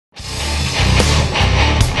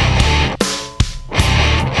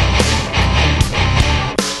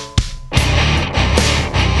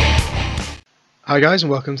Hi guys,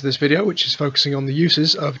 and welcome to this video which is focusing on the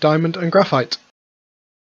uses of diamond and graphite.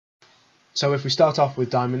 So if we start off with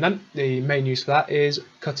diamond then, the main use for that is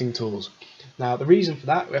cutting tools. Now the reason for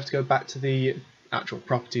that, we have to go back to the actual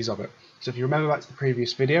properties of it. So if you remember back to the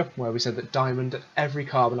previous video where we said that diamond at every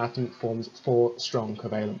carbon atom forms 4 strong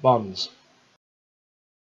covalent bonds.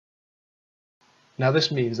 Now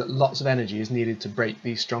this means that lots of energy is needed to break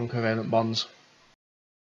these strong covalent bonds.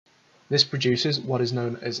 This produces what is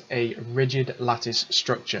known as a rigid lattice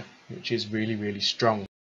structure, which is really strong.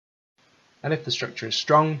 And if the structure is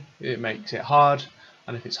strong, it makes it hard,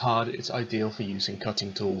 and if it's hard, it's ideal for use in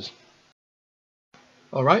cutting tools.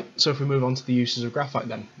 Alright, so if we move on to the uses of graphite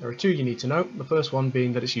then, there are 2 you need to know, the first one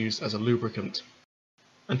being that it's used as a lubricant.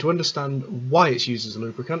 And to understand why it's used as a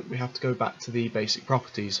lubricant, we have to go back to the basic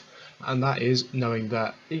properties, and that is knowing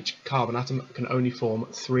that each carbon atom can only form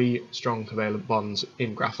 3 strong covalent bonds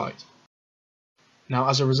in graphite. Now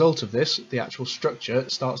as a result of this, the actual structure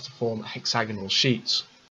starts to form hexagonal sheets,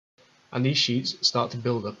 and these sheets start to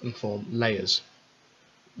build up and form layers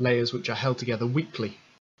which are held together weakly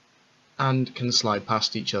and can slide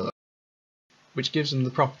past each other, which gives them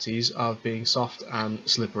the properties of being soft and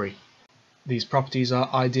slippery. These properties are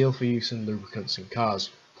ideal for use in lubricants in cars.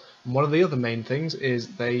 And one of the other main things is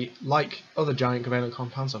they, like other giant covalent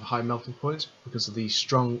compounds, have high melting points because of these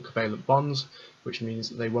strong covalent bonds, which means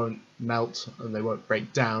that they won't melt and they won't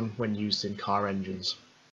break down when used in car engines.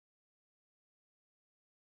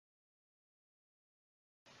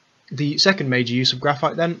 The second major use of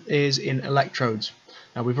graphite then is in electrodes.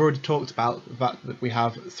 Now we've already talked about the fact that we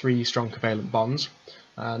have 3 strong covalent bonds,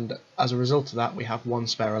 and as a result of that we have 1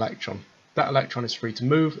 spare electron. That electron is free to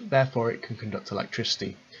move, therefore it can conduct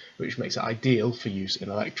electricity, which makes it ideal for use in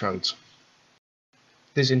electrodes.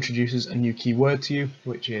 This introduces a new key word to you,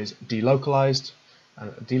 which is delocalized,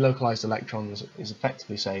 and delocalized electrons is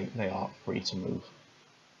effectively saying they are free to move.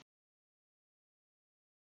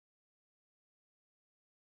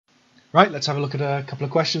 Right, let's have a look at a couple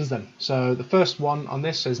of questions then. So the first one on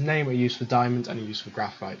this says name a use for diamond and a use for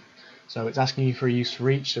graphite. So it's asking you for a use for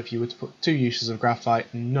each, so if you were to put 2 uses of graphite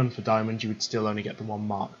and none for diamond, you would still only get the 1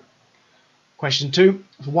 mark. Question 2,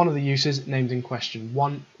 for one of the uses named in question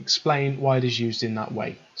 1, explain why it is used in that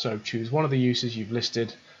way. So choose one of the uses you've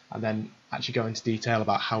listed and then actually go into detail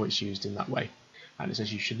about how it's used in that way. And it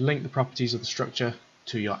says you should link the properties of the structure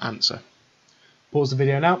to your answer. Pause the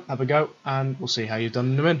video now, have a go, and we'll see how you've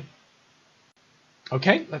done them in.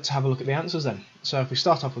 Okay, let's have a look at the answers then. So if we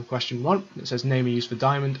start off with question 1, it says name a use for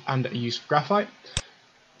diamond and a use for graphite.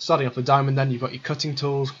 Starting off with diamond then, you've got your cutting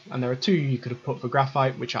tools, and there are 2 you could have put for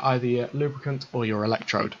graphite, which are either your lubricant or your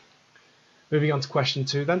electrode. Moving on to question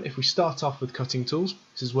 2 then, if we start off with cutting tools,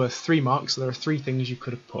 this is worth 3 marks, so there are 3 things you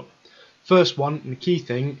could have put. First one, and the key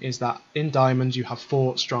thing, is that in diamonds you have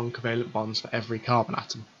 4 strong covalent bonds for every carbon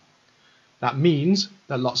atom. That means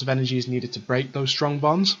that lots of energy is needed to break those strong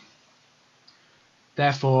bonds.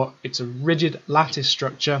 Therefore, it's a rigid lattice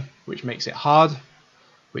structure, which makes it hard,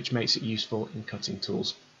 which makes it useful in cutting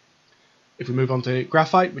tools. If we move on to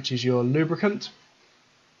graphite, which is your lubricant,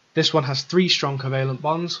 this one has 3 strong covalent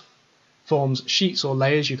bonds, forms sheets or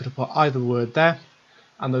layers, you could have put either word there,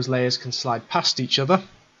 and those layers can slide past each other.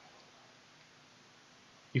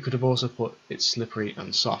 You could have also put it's slippery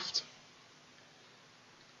and soft.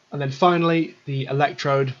 And then finally, the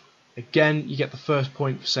electrode. Again, you get the first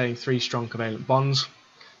point for saying 3 strong covalent bonds,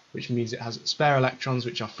 which means it has spare electrons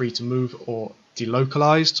which are free to move or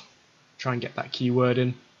delocalized. Try and get that keyword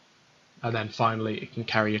in. And then finally, it can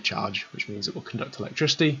carry a charge, which means it will conduct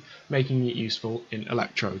electricity, making it useful in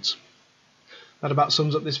electrodes. That about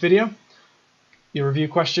sums up this video. Your review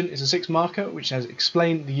question is a 6 marker, which says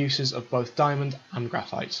explain the uses of both diamond and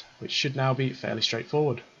graphite, which should now be fairly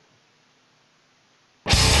straightforward.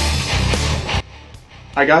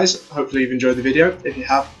 Hi guys, hopefully you've enjoyed the video. If you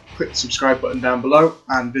have, click the subscribe button down below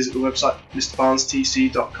and visit the website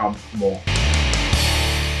mrbarnestc.com for more.